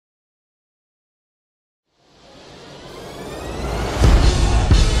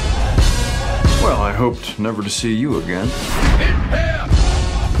hoped never to see you again.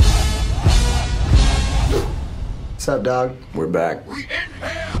 What's up, dog? We're back.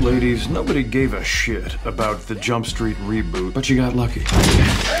 Ladies, nobody gave a shit about the Jump Street reboot, but you got lucky.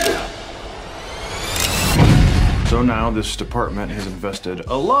 So now this department has invested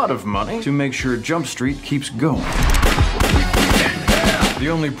a lot of money to make sure Jump Street keeps going. The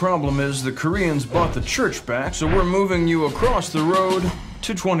only problem is the Koreans bought the church back, so we're moving you across the road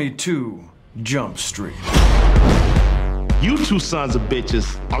to 22 Jump Street. You two sons of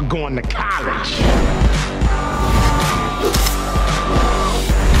bitches are going to college.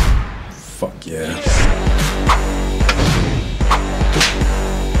 Fuck yeah.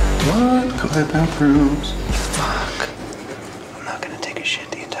 What? Co-ed bathrooms. Fuck. I'm not gonna take a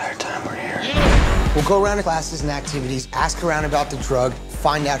shit the entire time we're here. We'll go around to classes and activities, ask around about the drug,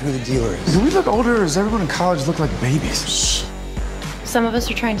 find out who the dealer is. Do we look older, or does everyone in college look like babies? Shh. Some of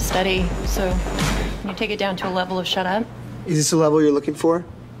us are trying to study, so can you take it down to a level of shut up? Is this the level you're looking for?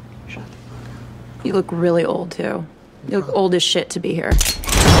 Shut the fuck up. You look really old, too. You look old as shit to be here.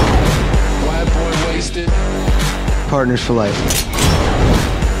 White boy wasted. Partners for life.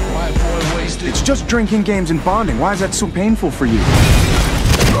 White boy wasted. It's just drinking games and bonding. Why is that so painful for you?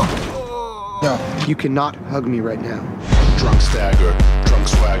 No, you cannot hug me right now. Drunk stagger, drunk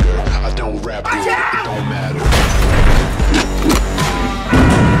swagger. I don't rap good, it don't matter.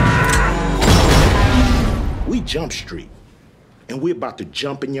 We Jump Street, and we're about to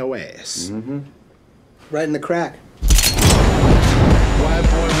jump in your ass. Right in the crack. White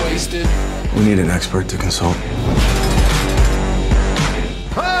boy wasted. We need an expert to consult.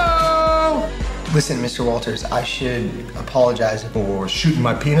 Listen, Mr. Walters, I should apologize if Or shooting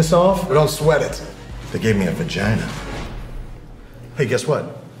my penis off? But don't sweat it. They gave me a vagina. Hey, guess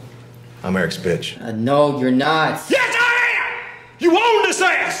what? I'm Eric's bitch. No, you're not. Yes, I am! You own this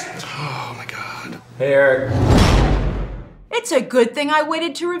ass! Oh my god. Hey, Eric. It's a good thing I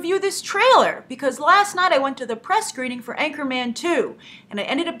waited to review this trailer, because last night I went to the press screening for Anchorman 2, and I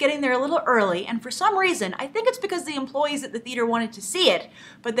ended up getting there a little early, and for some reason, I think it's because the employees at the theater wanted to see it,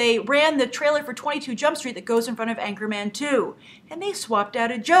 but they ran the trailer for 22 Jump Street that goes in front of Anchorman 2, and they swapped out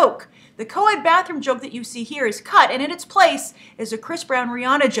a joke. The co-ed bathroom joke that you see here is cut, and in its place is a Chris Brown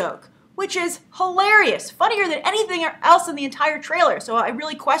Rihanna joke, which is hilarious, funnier than anything else in the entire trailer, so I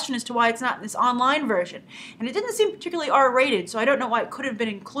really question as to why it's not in this online version. And it didn't seem particularly R-rated, so I don't know why it could have been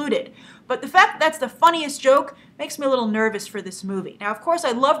included. But the fact that that's the funniest joke makes me a little nervous for this movie. Now, of course,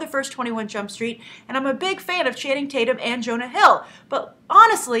 I love the first 21 Jump Street, and I'm a big fan of Channing Tatum and Jonah Hill. But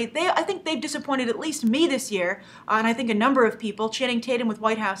honestly, I think they've disappointed at least me this year, and I think a number of people. Channing Tatum with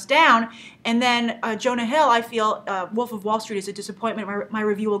White House Down, and then Jonah Hill, I feel Wolf of Wall Street is a disappointment. My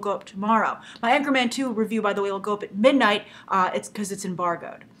review will go up tomorrow. My Anchorman 2 review, by the way, will go up at midnight. It's because it's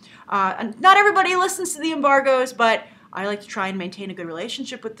embargoed. And not everybody listens to the embargoes, but I like to try and maintain a good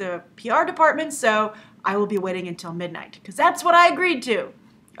relationship with the PR department, so I will be waiting until midnight, because that's what I agreed to.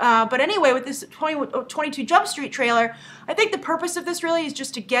 But anyway, with this 22 Jump Street trailer, I think the purpose of this really is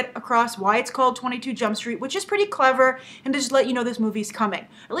just to get across why it's called 22 Jump Street, which is pretty clever, and to just let you know this movie's coming.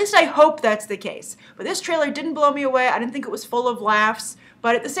 At least I hope that's the case. But this trailer didn't blow me away. I didn't think it was full of laughs.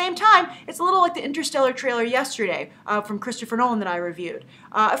 But at the same time, it's a little like the Interstellar trailer yesterday from Christopher Nolan that I reviewed.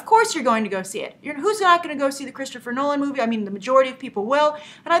 Of course you're going to go see it. Who's not going to go see the Christopher Nolan movie? I mean, the majority of people will.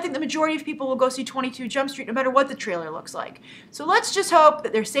 And I think the majority of people will go see 22 Jump Street no matter what the trailer looks like. So let's just hope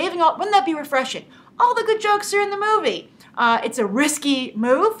that they're saving all... Wouldn't that be refreshing? All the good jokes are in the movie. It's a risky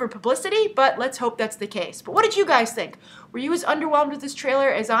move for publicity, but let's hope that's the case. But what did you guys think? Were you as underwhelmed with this trailer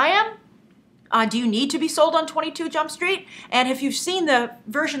as I am? Do you need to be sold on 22 Jump Street? And if you've seen the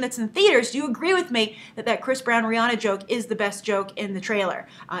version that's in theaters, do you agree with me that that Chris Brown Rihanna joke is the best joke in the trailer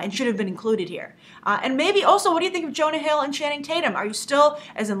and should have been included here? And maybe also, what do you think of Jonah Hill and Channing Tatum? Are you still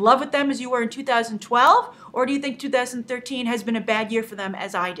as in love with them as you were in 2012? Or do you think 2013 has been a bad year for them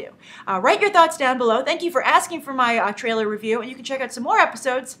as I do? Write your thoughts down below. Thank you for asking for my trailer review, and you can check out some more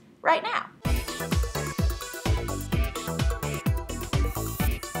episodes right now.